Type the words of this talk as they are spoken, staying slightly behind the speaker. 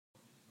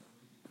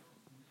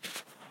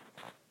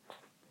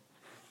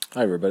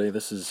Hi everybody,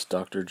 this is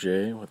Dr.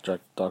 J with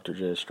Dr.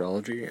 J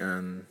Astrology,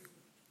 and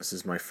this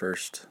is my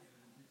first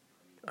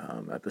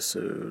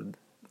episode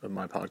of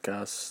my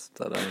podcast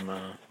that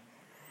I'm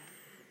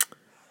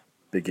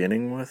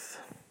beginning with.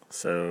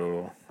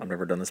 So I've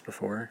never done this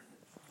before,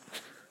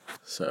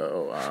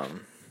 so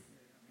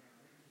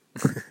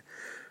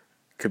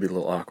could be a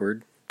little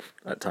awkward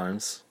at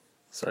times.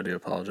 So I do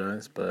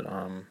apologize, but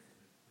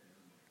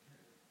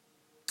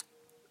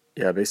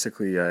yeah,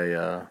 basically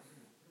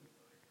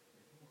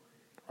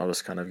I'll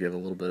just kind of give a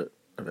little bit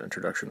of an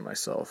introduction to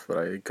myself. But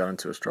I got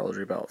into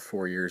astrology about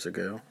 4 years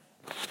ago,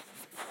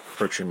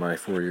 approaching my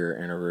 4-year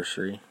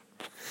anniversary.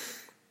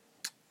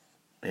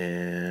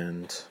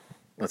 And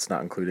that's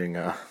not including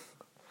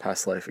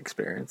past life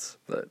experience,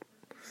 but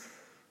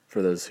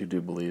for those who do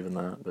believe in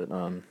that. But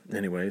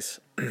anyways,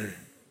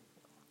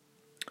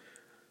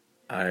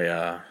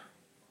 I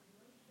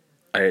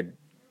had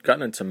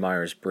gotten into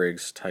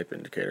Myers-Briggs type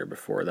indicator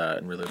before that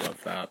and really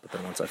loved that. But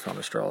then once I found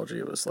astrology,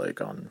 it was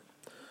like on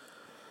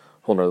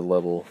a whole nother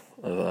level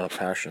of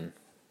passion.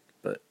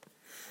 But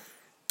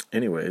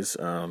anyways,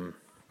 I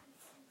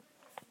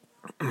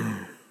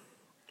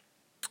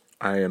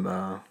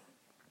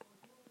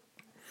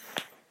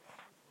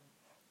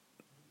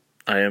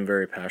am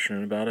very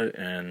passionate about it,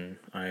 and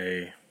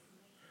I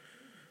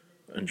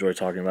enjoy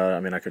talking about it. I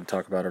mean, I could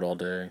talk about it all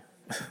day.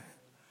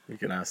 You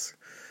can ask.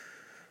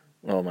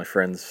 Well, my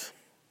friends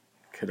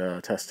could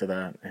attest to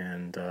that,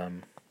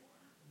 and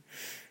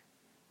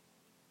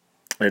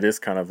it is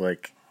kind of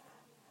like,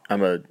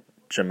 I'm a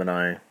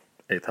Gemini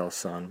 8th house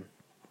sun,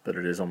 but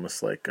it is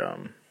almost like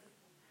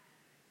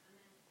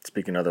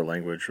speaking another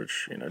language,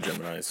 which,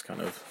 Gemini is kind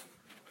of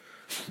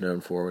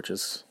known for, which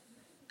is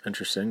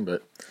interesting.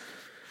 But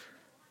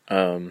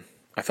I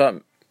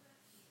thought,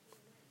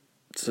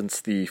 since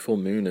the full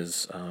moon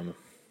is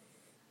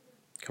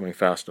coming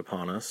fast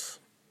upon us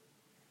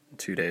in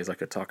 2 days, I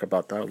could talk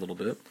about that a little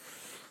bit.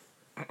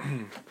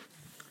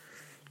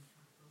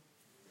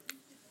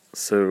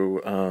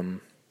 So,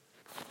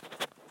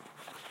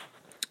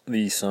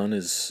 the sun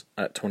is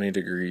at 20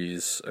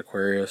 degrees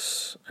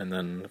Aquarius, and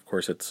then, of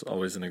course, it's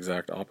always an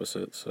exact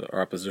opposite, or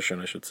opposition,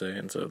 I should say,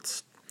 and so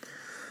it's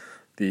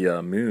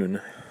the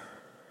moon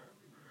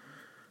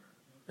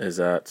is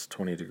at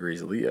 20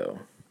 degrees Leo,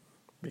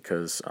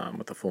 because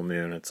with the full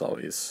moon,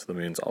 the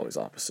moon's always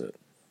opposite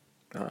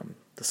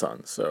the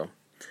sun, so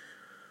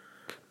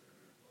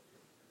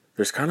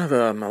there's kind of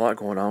a lot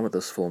going on with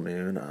this full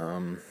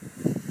moon.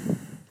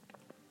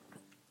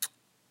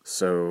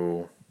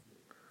 So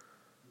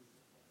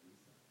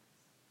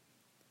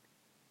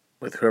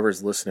with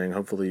whoever's listening,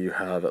 hopefully you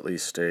have at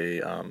least a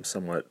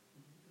somewhat,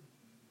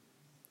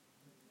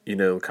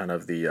 kind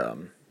of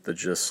the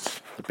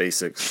gist, the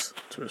basics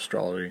to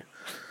astrology.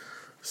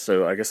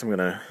 So I guess I'm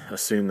gonna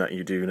assume that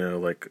you do know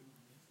like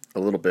a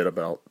little bit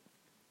about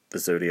the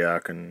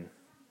zodiac and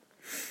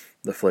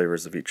the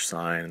flavors of each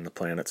sign and the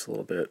planets a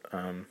little bit.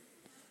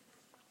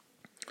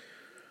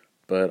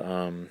 But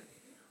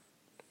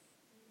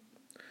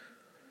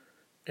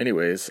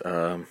anyways,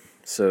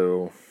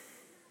 so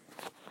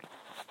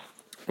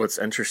what's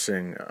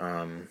interesting,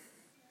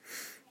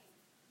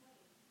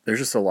 there's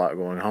just a lot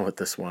going on with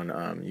this one.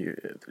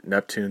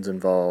 Neptune's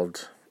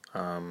involved,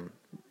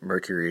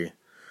 Mercury,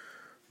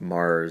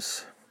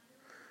 Mars,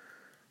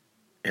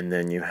 and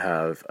then you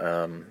have,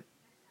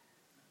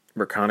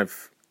 we're kind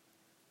of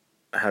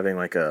having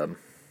like I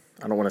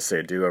don't want to say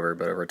a do-over,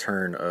 but a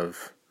return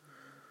of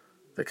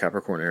the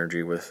Capricorn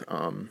energy with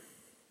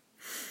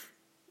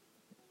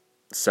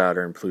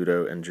Saturn,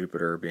 Pluto, and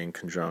Jupiter being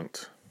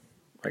conjunct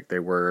like they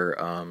were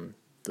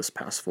this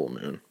past full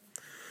moon.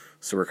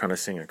 So we're kind of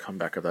seeing a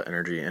comeback of that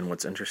energy, and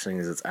what's interesting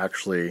is it's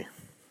actually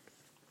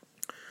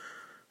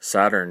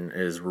Saturn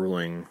is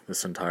ruling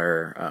this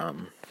entire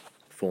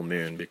full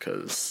moon,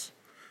 because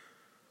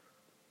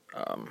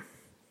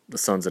the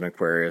sun's in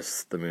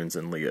Aquarius, the moon's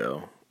in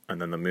Leo, and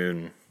then the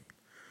moon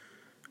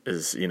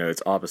is,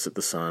 it's opposite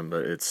the sun,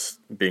 but it's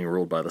being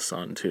ruled by the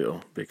sun too,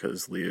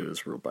 because Leo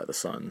is ruled by the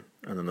sun,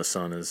 and then the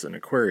sun is in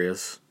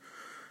Aquarius,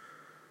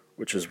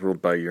 which is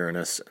ruled by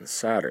Uranus and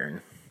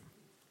Saturn.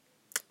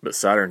 But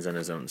Saturn's in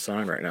his own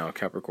sign right now,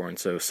 Capricorn,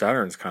 so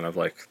Saturn's kind of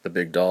like the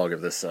big dog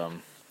of this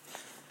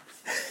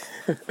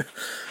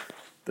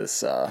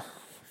this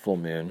full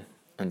moon,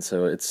 and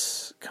so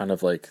it's kind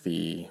of like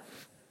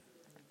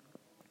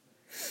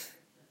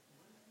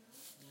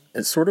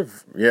it's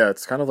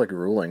kind of like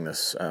ruling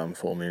this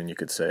full moon, you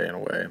could say, in a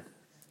way.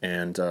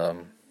 And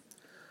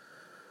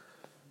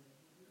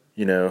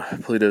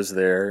Pluto's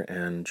there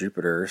and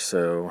Jupiter,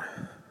 so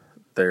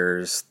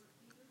there's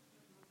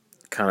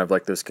kind of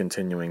like those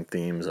continuing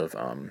themes of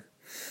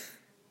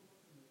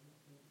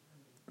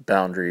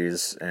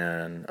boundaries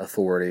and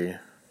authority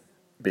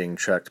being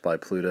checked by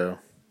Pluto,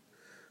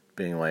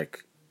 being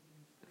like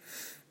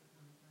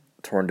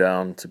torn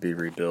down to be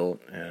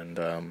rebuilt and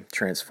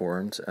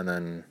transformed. And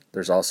then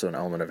there's also an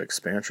element of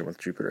expansion with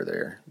Jupiter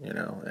there,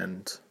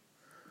 and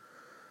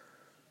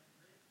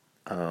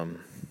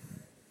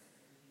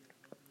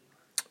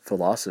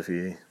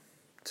philosophy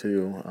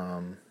too.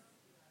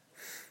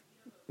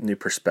 new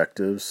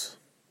perspectives,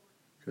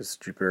 because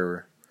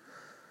Jupiter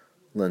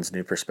lends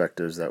new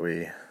perspectives that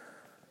we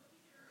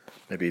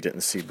maybe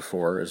didn't see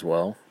before as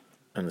well,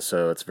 and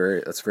so it's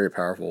very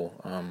powerful.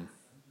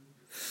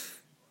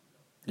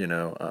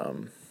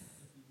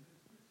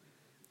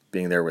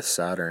 Being there with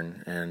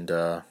Saturn, and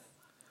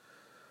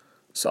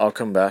so I'll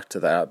come back to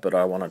that, but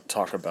I want to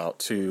talk about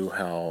too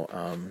how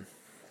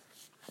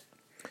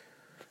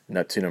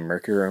Neptune and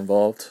Mercury are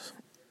involved,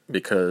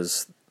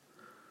 because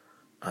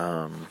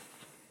I'm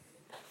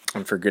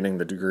forgetting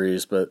the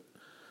degrees, but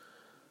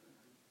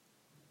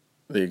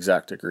the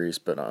exact degrees,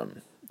 but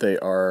they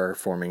are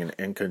forming an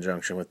in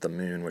conjunction with the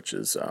Moon, which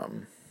is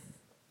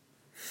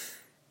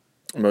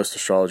most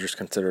astrologers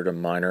consider it a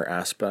minor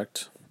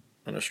aspect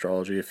in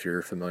astrology. If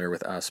you're familiar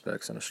with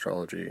aspects in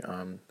astrology,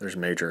 there's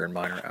major and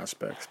minor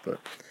aspects, but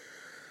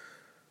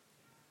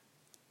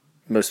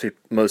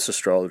most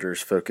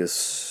astrologers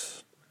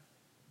focus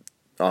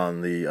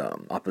on the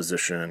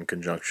opposition,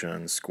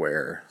 conjunction,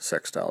 square,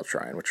 sextile,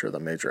 trine, which are the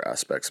major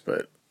aspects.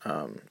 But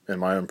in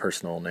my own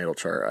personal natal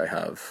chart, I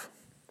have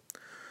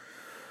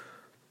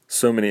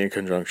so many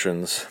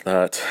inconjunctions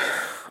that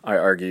I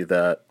argue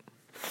that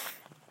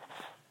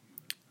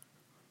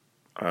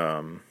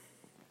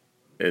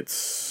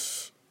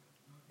it's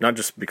not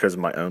just because of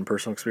my own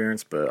personal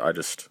experience, but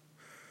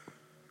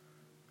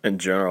in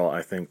general,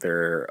 I think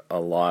they're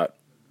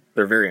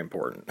very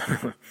important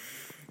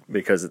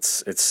because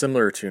it's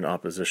similar to an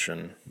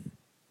opposition,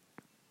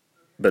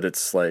 but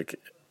it's like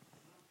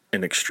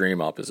an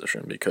extreme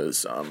opposition,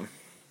 because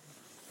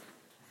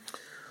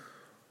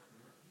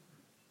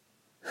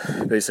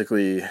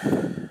basically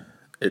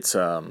it's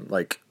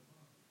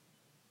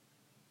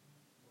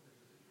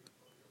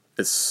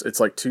it's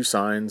like two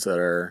signs that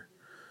are,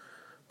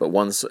 but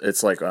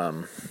it's like how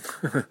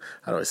do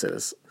I say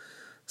this?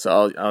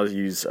 So I'll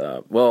use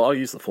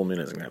the full moon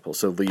as an example.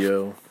 So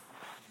Leo,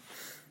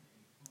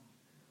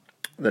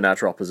 the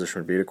natural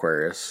opposition would be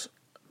Aquarius,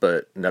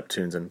 but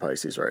Neptune's in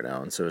Pisces right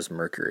now, and so is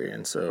Mercury,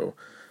 and so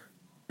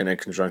an in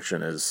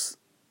conjunction is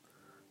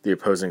the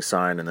opposing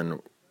sign, and then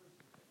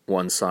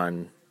one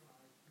sign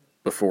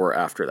before or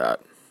after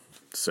that.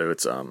 So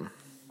it's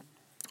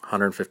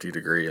 150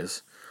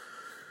 degrees.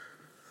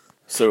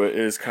 So it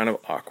is kind of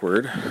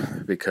awkward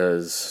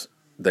because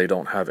they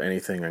don't have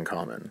anything in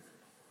common.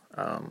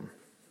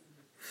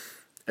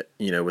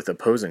 With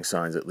opposing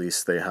signs, at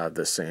least they have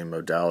the same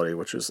modality,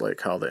 which is like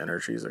how the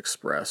energy is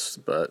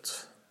expressed.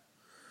 But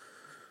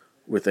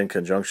within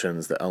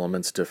conjunctions, the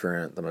element's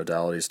different, the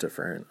modality's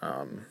different.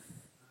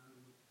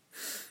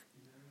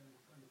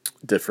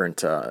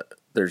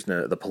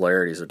 The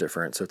polarities are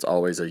different, so it's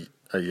always a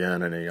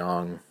yin and a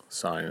yang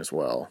sign as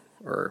well,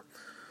 or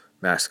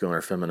masculine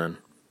or feminine.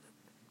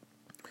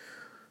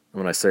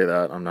 And when I say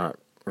that, I'm not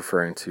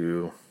referring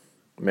to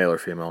male or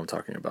female, I'm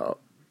talking about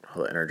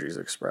how the energy is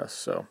expressed.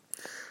 So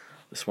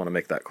just want to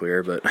make that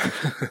clear, but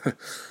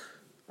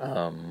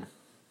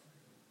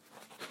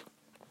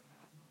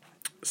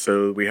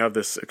so we have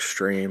this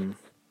extreme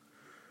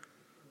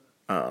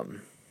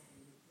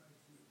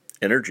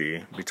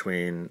energy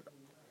between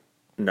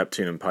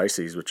Neptune and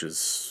Pisces, which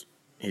is,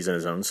 he's in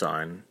his own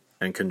sign,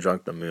 and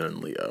conjunct the moon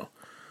in Leo.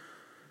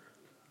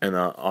 And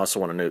I also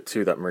want to note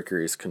too that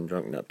Mercury is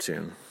conjunct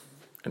Neptune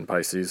in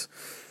Pisces,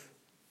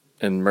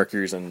 and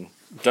Mercury's in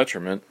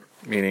detriment,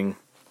 meaning,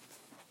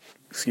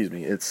 it's in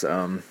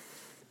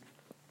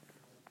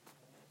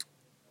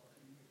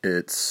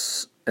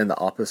the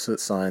opposite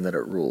sign that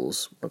it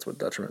rules. That's what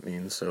detriment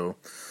means. So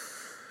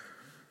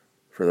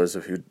for those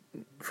of you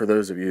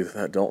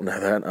that don't know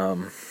that,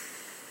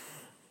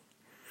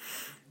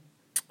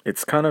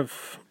 it's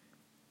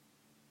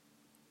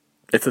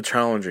a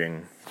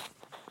challenging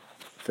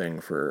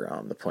thing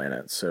for the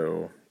planet.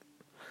 So,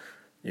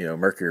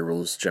 Mercury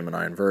rules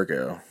Gemini and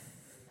Virgo.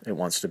 It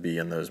wants to be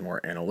in those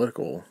more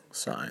analytical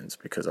signs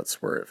because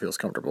that's where it feels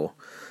comfortable.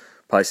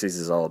 Pisces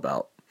is all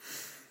about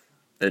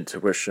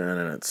intuition,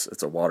 and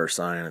it's a water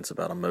sign. It's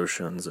about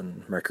emotions,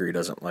 and Mercury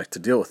doesn't like to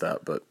deal with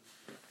that, but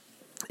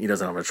he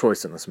doesn't have a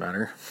choice in this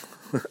matter,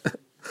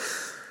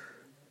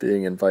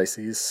 being in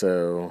Pisces.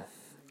 So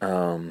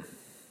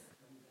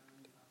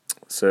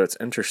it's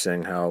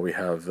interesting how we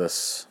have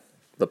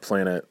the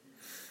planet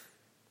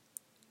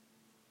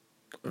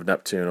of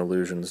Neptune,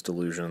 illusions,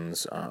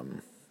 delusions,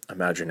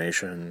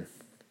 imagination,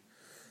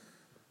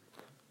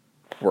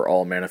 where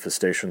all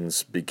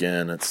manifestations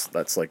begin.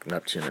 That's like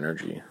Neptune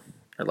energy,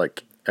 or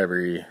like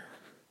every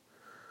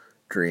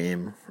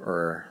dream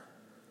or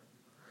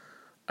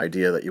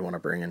idea that you want to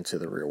bring into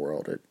the real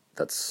world, it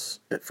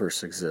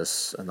first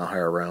exists in the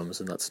higher realms,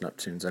 and that's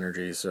Neptune's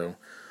energy. So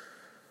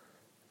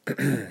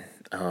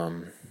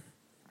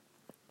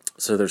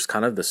so there's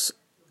kind of this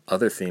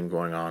other theme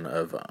going on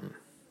of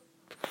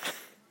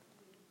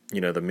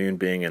the moon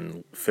being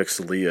in fixed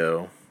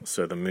Leo.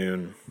 So the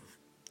moon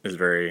is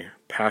very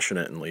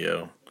passionate in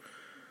Leo,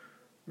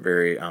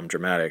 very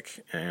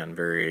dramatic, and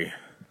very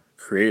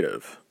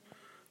creative,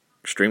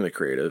 extremely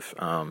creative.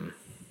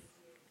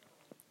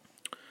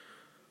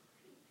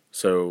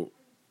 So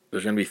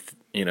there's going to be,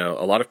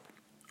 a lot of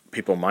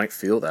people might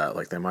feel that,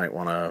 like they might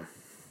want to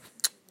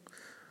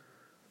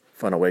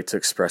find a way to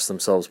express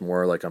themselves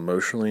more like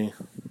emotionally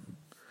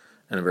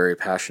in a very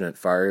passionate,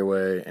 fiery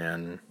way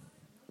and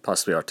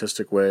possibly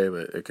artistic way,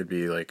 but it could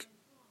be like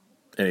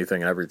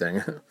anything and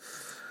everything.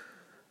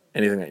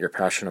 Anything that you're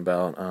passionate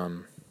about.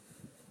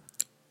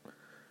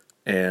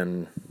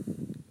 And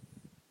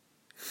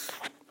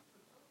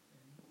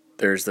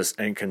there's this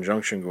ink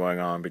conjunction going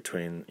on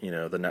between,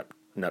 the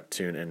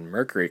Neptune and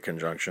Mercury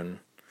conjunction.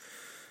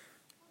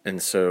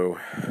 And so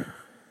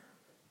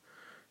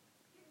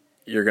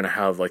you're going to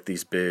have like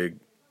these big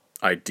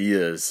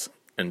ideas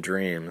and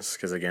dreams,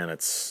 because again,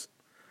 it's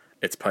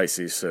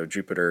Pisces, so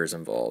Jupiter is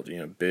involved,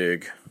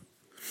 big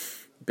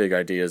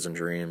ideas and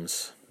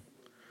dreams.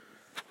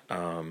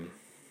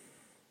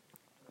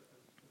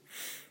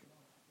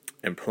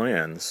 And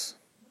plans.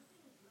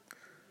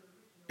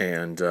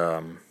 And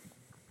the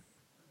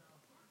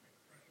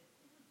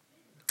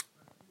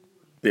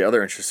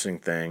other interesting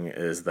thing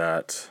is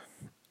that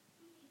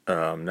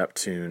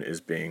Neptune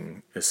is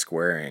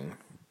squaring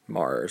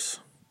Mars,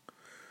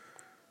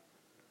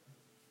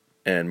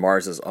 and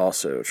Mars is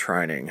also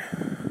trining,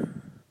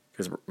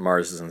 because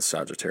Mars is in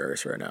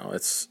Sagittarius right now.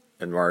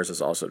 And Mars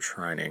is also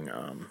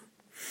trining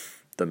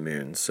the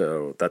Moon.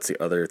 So that's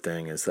the other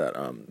thing, is that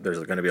there's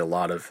going to be a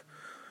lot of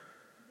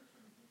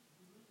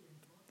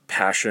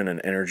passion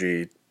and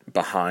energy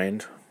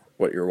behind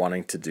what you're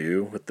wanting to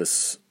do with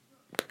this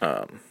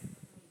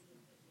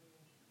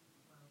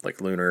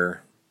like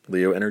lunar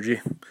Leo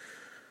energy,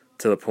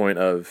 to the point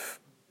of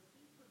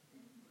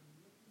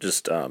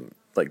just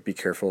like be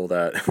careful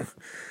that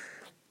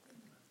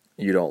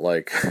you don't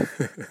like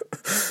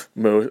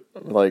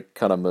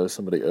kind of mow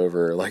somebody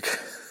over, like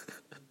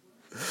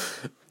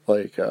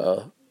let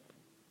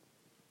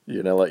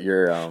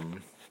your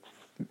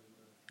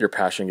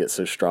passion get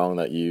so strong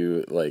that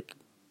you want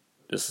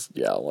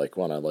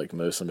to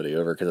mow somebody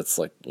over, because it's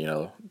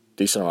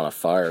decent amount of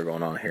fire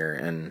going on here.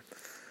 And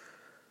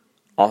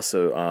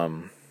also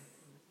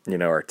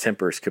our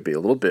tempers could be a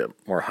little bit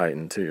more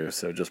heightened too,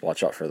 so just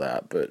watch out for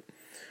that. But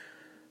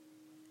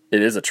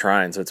it is a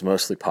trine, so it's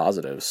mostly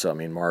positive. So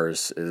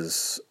Mars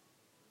is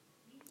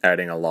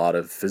adding a lot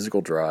of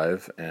physical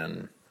drive,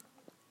 and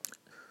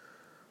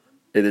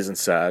it is in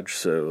Sag,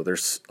 so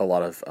there's a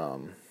lot of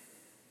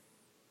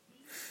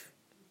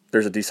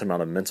there's a decent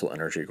amount of mental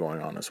energy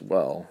going on as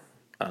well.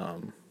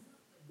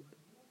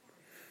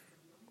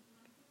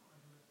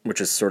 Which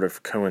is sort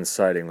of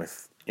coinciding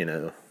with,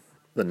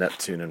 the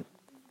Neptune and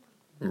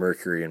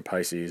Mercury and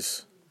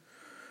Pisces.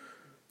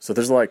 So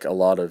there's like a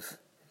lot of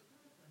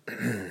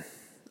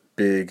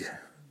big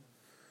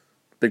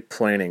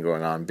planning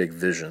going on, big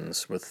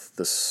visions with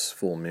this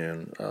full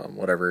moon,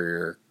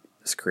 whatever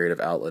this creative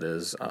outlet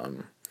is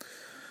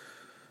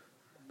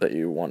that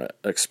you want to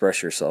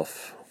express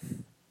yourself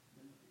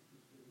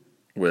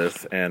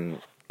with.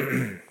 And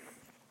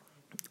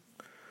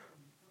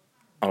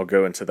I'll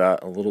go into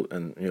that a little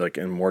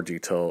in more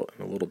detail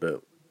in a little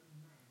bit,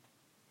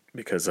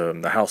 because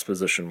the house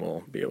position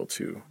will be able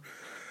to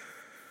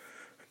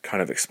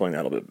kind of explain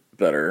that a little bit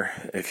better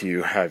if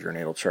you have your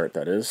natal chart,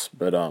 that is.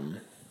 But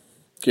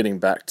getting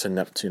back to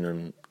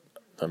Neptune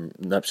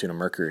and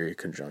Mercury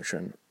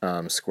conjunction,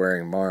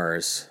 squaring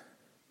Mars,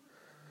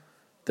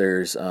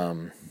 there's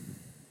kind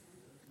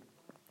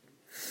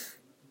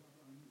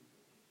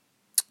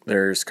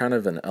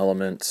of an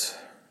element.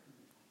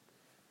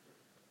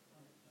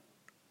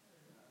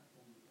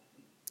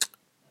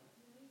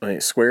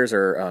 Squares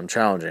are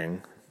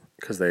challenging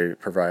because they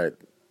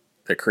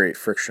create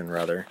friction,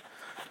 rather.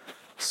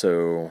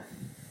 So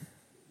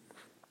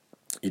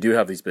you do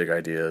have these big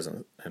ideas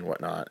and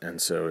whatnot,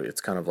 and so it's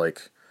kind of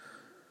like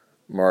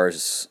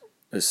Mars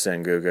is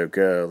saying, go, go,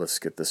 go, let's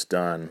get this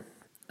done.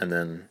 And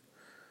then,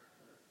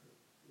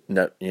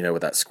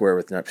 with that square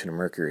with Neptune and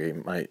Mercury,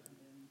 might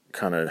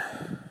kind of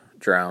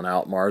drown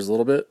out Mars a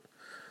little bit,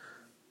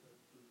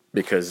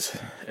 because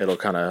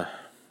that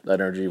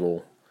energy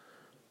will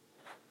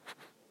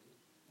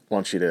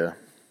want you to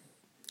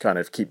kind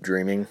of keep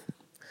dreaming,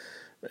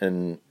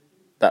 and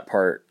that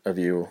part of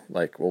you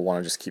will want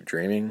to just keep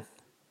dreaming,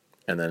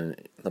 and then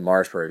the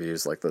Mars part of you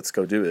is like, let's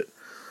go do it.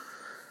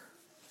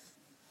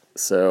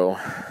 So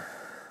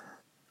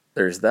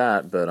there's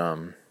that, but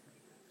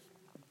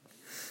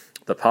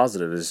the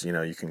positive is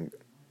you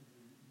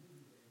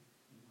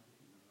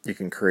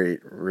can create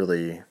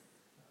really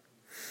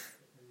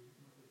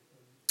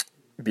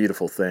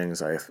beautiful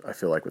things. I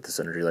feel like with this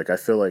energy, I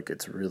feel like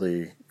it's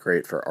really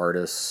great for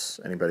artists,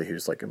 anybody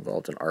who's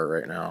involved in art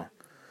right now,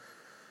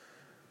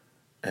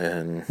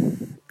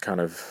 and kind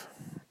of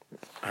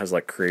has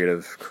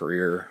creative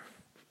career.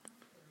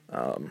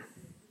 I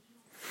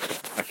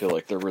feel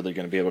like they're really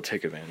going to be able to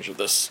take advantage of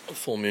this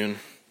full moon.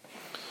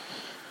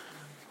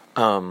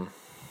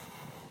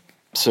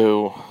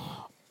 So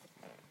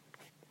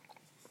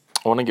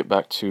I want to get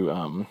back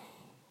to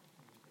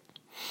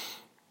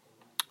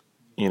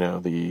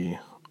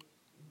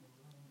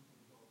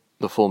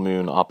the full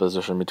moon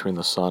opposition between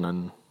the sun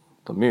and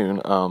the moon,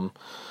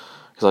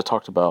 because I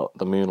talked about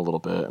the moon a little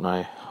bit, and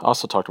I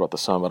also talked about the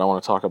sun, but I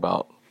want to talk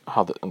about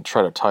and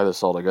try to tie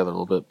this all together a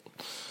little bit.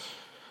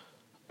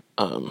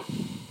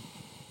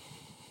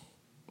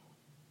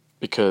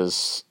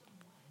 Because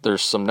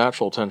there's some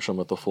natural tension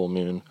with the full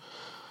moon,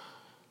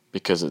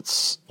 because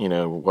it's,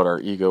 what our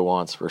ego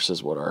wants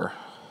versus what our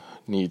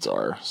needs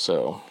are.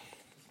 So,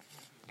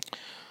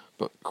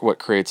 but what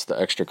creates the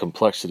extra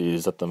complexity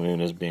is that the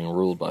moon is being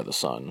ruled by the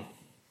sun,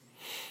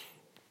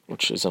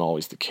 which isn't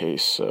always the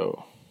case.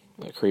 So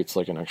that creates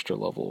like an extra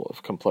level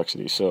of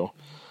complexity. So,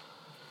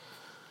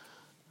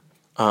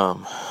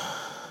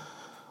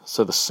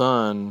 so the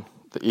sun,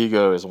 the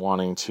ego is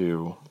wanting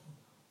to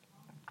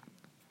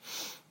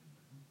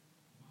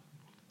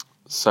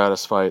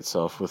satisfy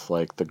itself with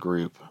like the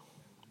group,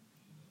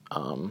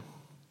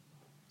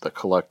 the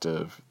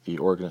collective, the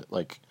organ.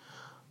 Like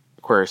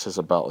Aquarius is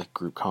about like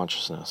group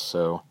consciousness.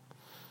 So,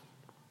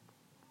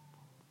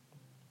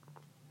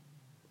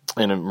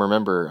 and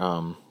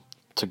remember,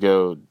 to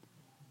go.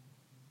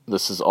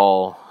 This is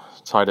all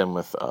tied in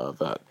with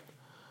that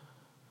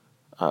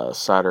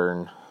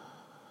Saturn,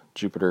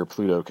 Jupiter,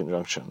 Pluto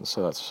conjunction.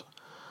 So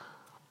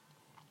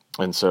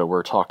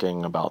we're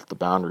talking about the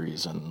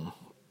boundaries and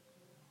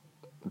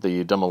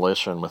the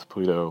demolition with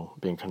Pluto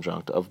being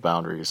conjunct of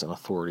boundaries and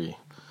authority,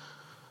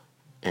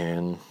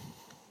 and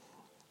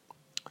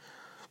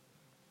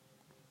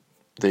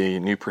the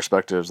new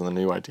perspectives and the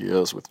new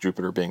ideas with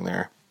Jupiter being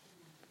there.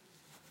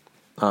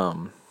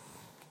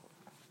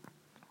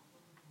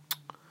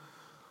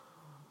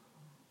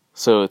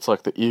 So it's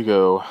like the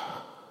ego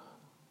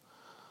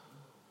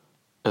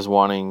is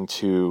wanting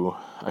to,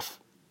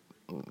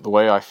 the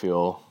way I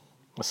feel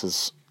this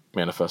is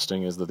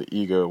manifesting is that the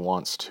ego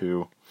wants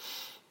to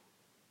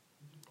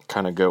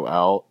kind of go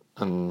out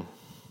and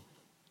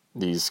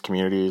these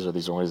communities or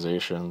these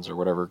organizations or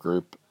whatever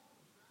group,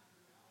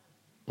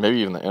 maybe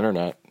even the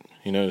internet,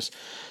 who knows,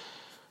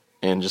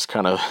 and just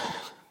kind of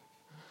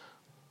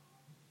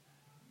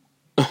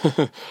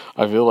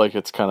I feel like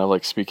it's kind of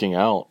like speaking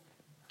out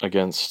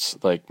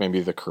against like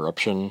maybe the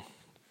corruption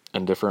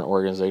in different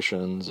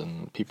organizations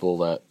and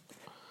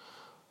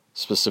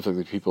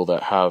specifically people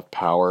that have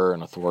power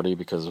and authority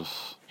because of,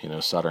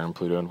 Saturn and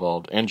Pluto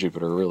involved, and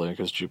Jupiter, really,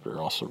 because Jupiter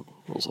also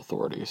rules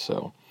authority.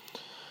 So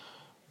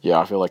yeah,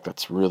 I feel like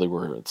that's really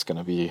where it's going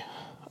to be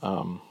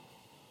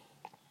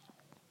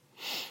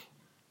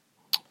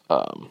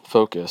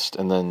focused.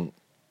 And then,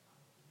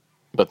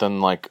 but then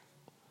like,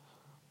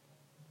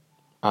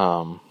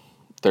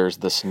 there's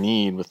this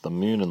need with the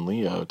moon and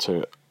Leo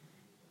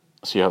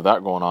so you have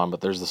that going on,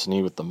 but there's this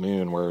need with the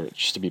moon where it's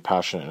just to be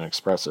passionate and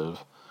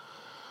expressive.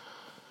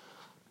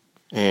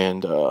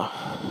 And, but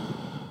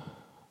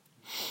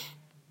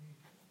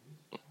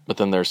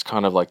then there's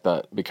kind of like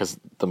that, because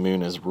the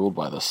moon is ruled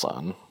by the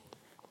sun,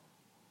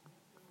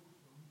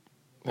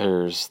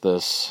 there's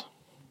this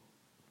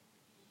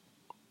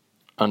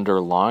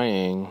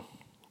underlying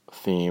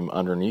theme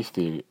underneath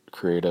the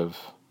creative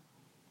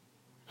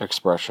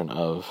expression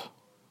of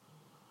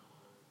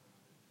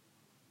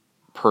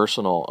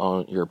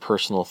your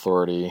personal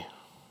authority,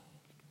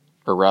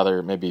 or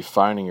rather maybe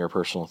finding your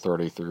personal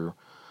authority through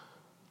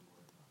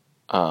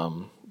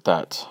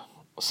that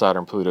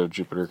Saturn, Pluto,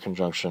 Jupiter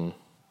conjunction,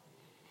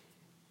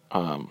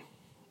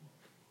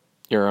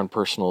 your own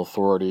personal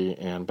authority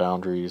and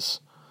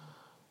boundaries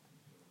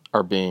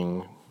are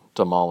being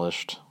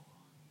demolished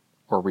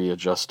or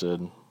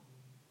readjusted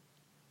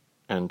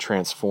and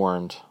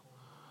transformed,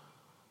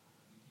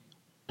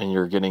 and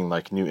you're getting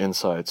like new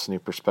insights, new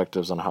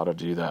perspectives on how to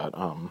do that,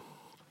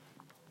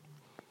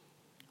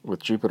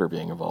 with Jupiter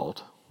being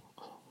involved.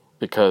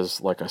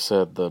 Because, like I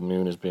said, the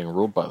moon is being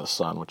ruled by the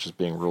sun, which is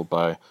being ruled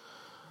by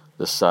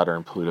the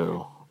Saturn,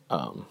 Pluto,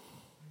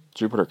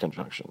 Jupiter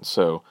conjunction.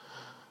 So,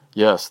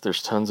 yes,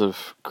 there's tons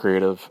of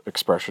creative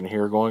expression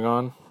here going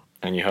on,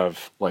 and you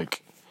have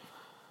like,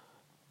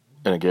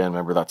 and again,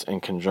 remember that's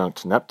in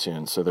conjunct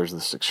Neptune, so there's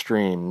this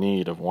extreme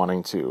need of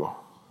wanting to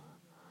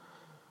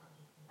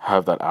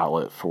have that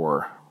outlet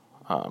for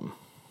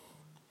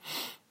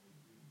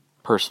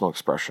personal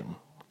expression.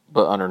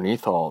 But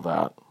underneath all of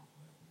that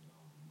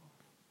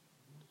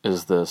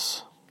is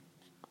this,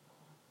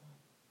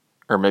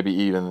 or maybe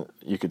even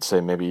you could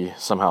say maybe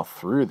somehow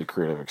through the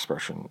creative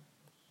expression,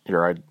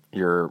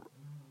 your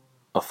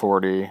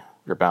authority,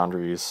 your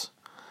boundaries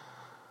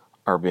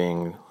are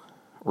being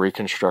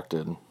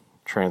reconstructed,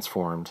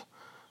 transformed,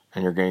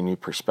 and you're gaining new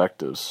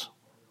perspectives.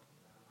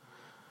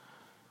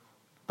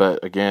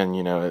 But again,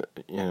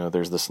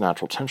 there's this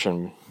natural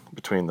tension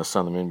between the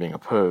sun and the moon being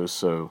opposed.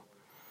 So,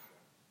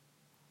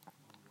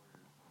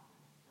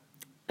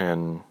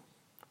 and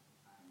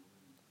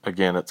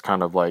again, it's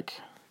kind of like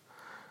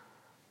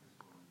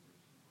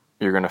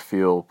you're going to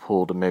feel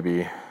pulled to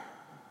maybe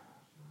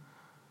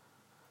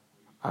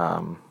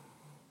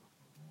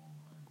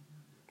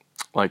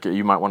like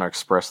you might want to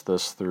express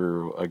this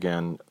through,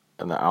 again,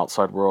 in the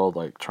outside world,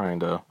 like trying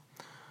to,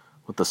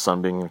 with the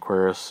sun being in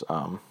Aquarius,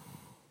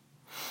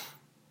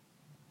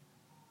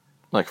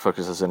 like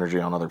focus this energy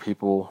on other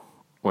people,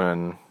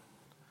 when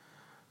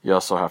you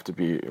also have to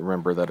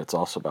remember that it's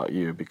also about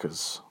you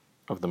because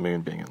of the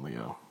moon being in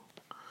Leo.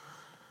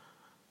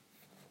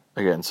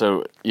 again,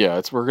 so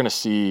yeah, we're going to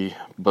see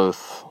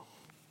both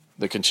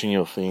the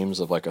continual themes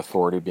of like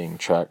authority being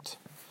checked.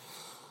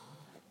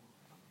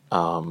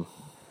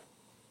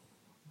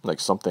 Like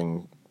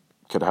something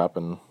could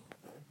happen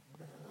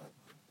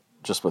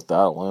just with that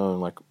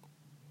alone, like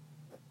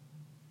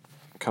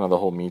kind of the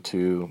whole Me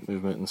Too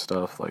movement and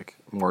stuff, like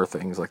more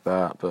things like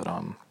that. But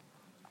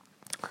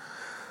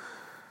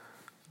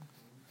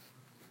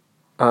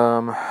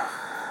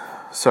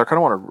so I kind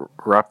of want to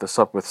wrap this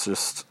up with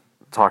just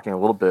talking a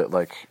little bit,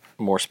 like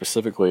more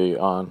specifically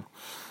on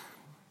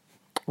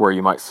where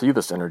you might see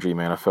this energy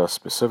manifest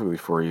specifically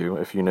for you.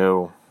 If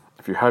you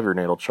have your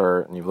natal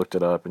chart and you've looked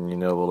it up and you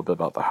know a little bit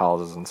about the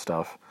houses and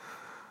stuff.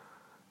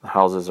 The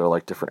houses are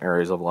like different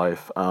areas of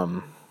life.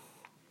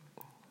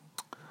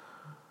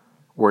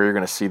 Where you're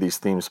going to see these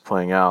themes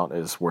playing out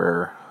is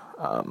where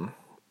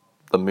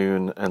the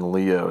moon in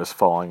Leo is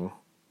falling.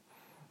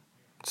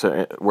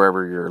 So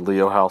wherever your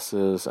Leo house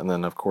is, and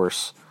then of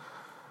course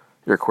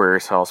your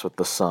Aquarius house with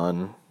the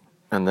sun,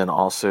 and then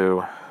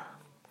also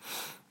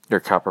your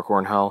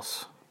Capricorn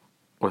house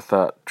with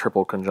that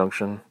triple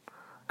conjunction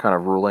kind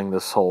of ruling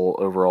this whole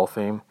overall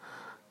theme.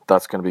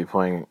 That's going to be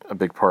playing a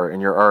big part,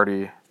 and you're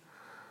already,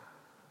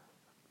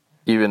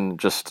 even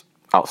just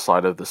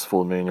outside of this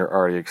full moon, you're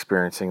already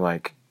experiencing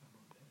like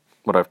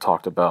what I've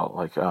talked about,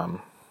 like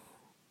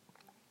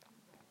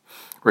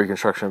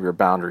reconstruction of your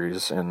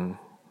boundaries and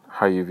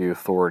how you view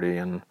authority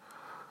and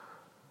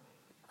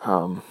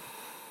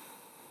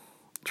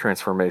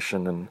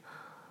transformation and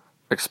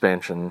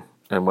expansion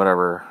and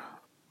whatever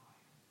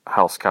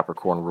house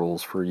Capricorn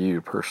rules for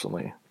you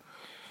personally.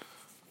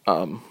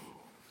 But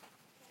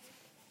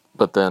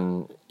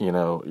then,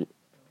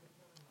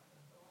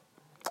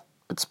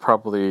 it's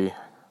probably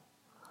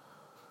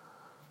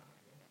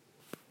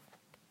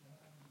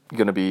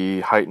going to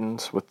be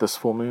heightened with this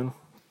full moon,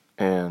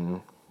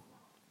 and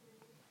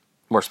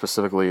more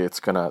specifically,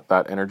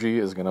 that energy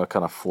is gonna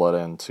kind of flood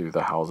into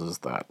the houses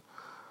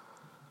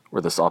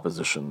where this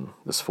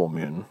full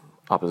moon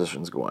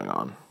opposition is going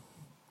on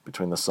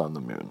between the sun and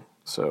the moon.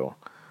 So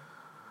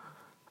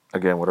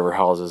again, whatever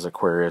houses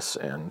Aquarius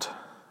and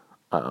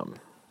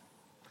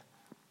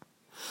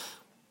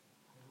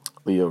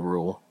Leo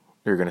rule,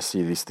 you're going to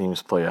see these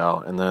themes play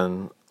out. And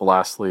then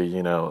lastly,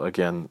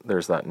 again,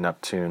 there's that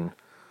Neptune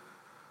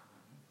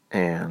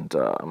and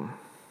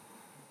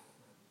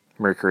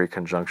Mercury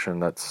conjunction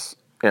they're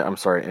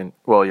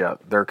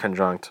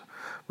conjunct,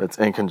 but it's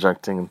in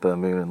conjuncting the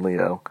moon and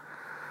Leo.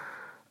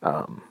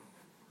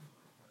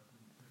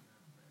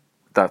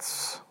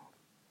 That's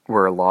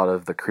where a lot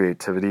of the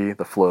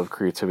flow of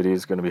creativity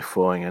is going to be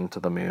flowing into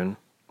the moon.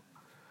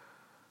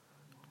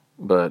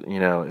 But,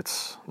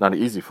 it's not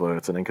an easy flow.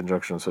 It's an in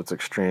conjunction, so it's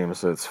extreme.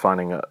 So it's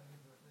finding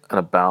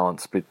a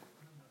balance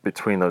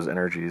between those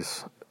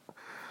energies.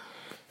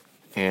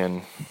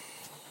 And,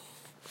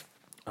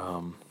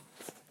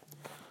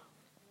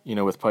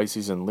 with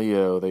Pisces and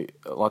Leo,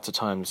 lots of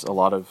times,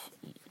 I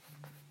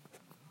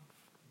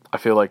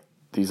feel like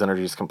these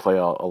energies can play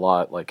out a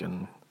lot, like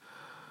in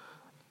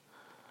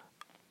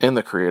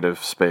the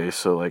creative space.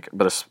 So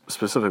but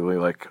specifically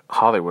like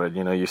Hollywood,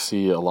 you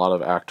see a lot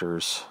of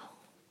actors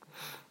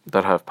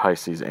that have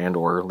Pisces and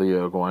or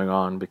Leo going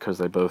on because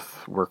they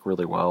both work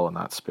really well in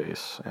that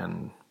space.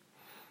 And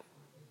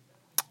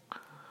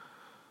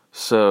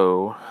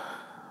so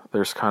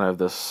there's kind of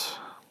this,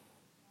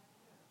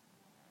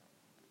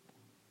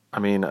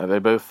 they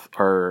both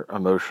are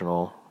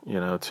emotional,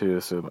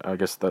 too. So I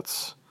guess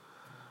that's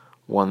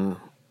one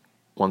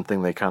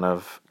thing they kind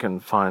of can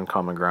find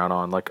common ground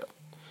on. Like,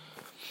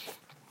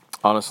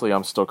 honestly,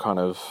 I'm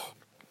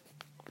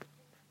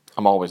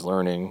always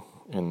learning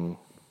and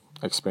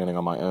expanding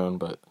on my own,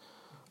 but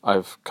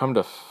I've come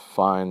to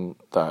find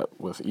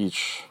that with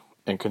each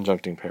in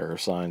conjuncting pair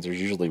of signs, there's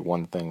usually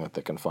one thing that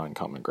they can find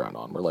common ground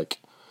on. Where like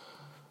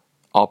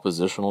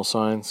oppositional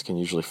signs can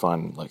usually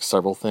find like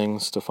several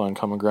things to find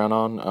common ground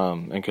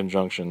on. In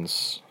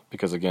conjunctions,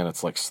 because again,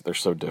 it's like they're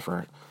so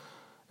different,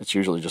 it's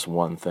usually just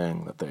one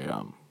thing that they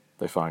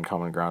find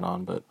common ground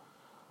on. But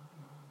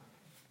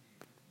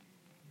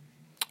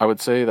I would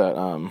say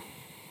that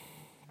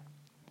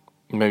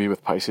maybe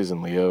with Pisces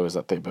and Leo is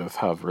that they both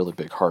have really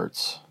big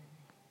hearts.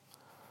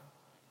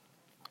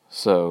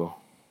 So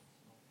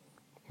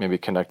maybe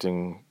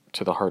connecting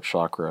to the heart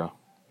chakra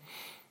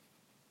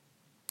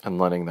and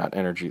letting that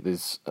energy,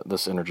 this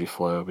energy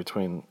flow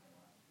between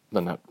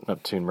the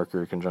Neptune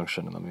Mercury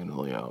conjunction and the moon and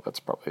Leo. I'd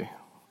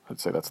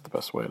say that's the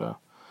best way to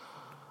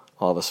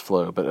allow this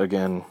flow. But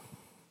again,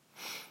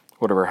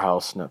 whatever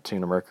house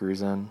Neptune or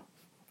Mercury's in,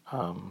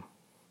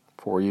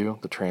 for you,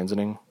 the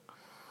transiting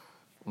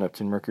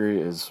Neptune Mercury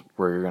is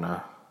where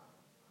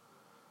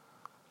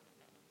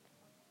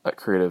that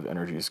creative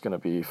energy is going to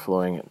be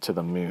flowing to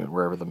the moon,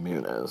 wherever the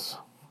moon is.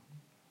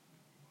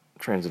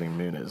 Transiting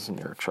moon is in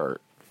your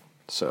chart.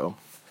 So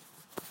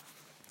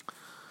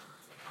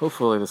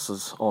hopefully this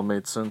has all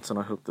made sense, and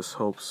I hope this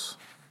helps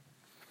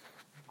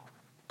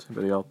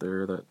anybody out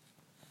there that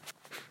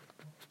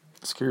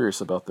is curious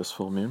about this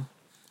full moon.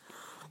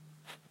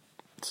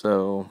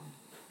 So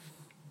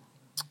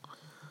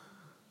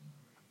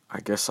I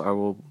guess I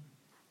will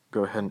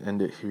go ahead and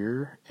end it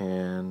here,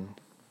 and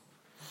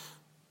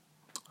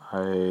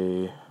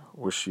I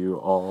wish you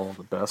all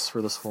the best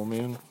for this full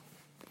moon,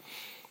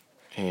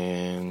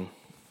 and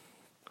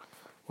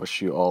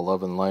wish you all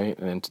love and light,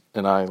 and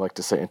I like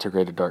to say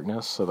integrated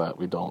darkness, so that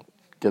we don't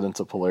get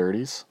into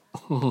polarities,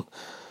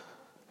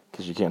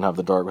 because you can't have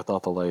the dark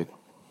without the light.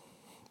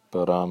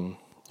 But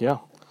yeah,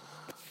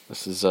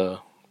 this is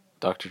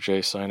Dr.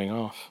 J signing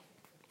off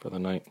for the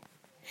night.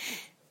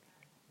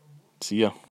 See ya.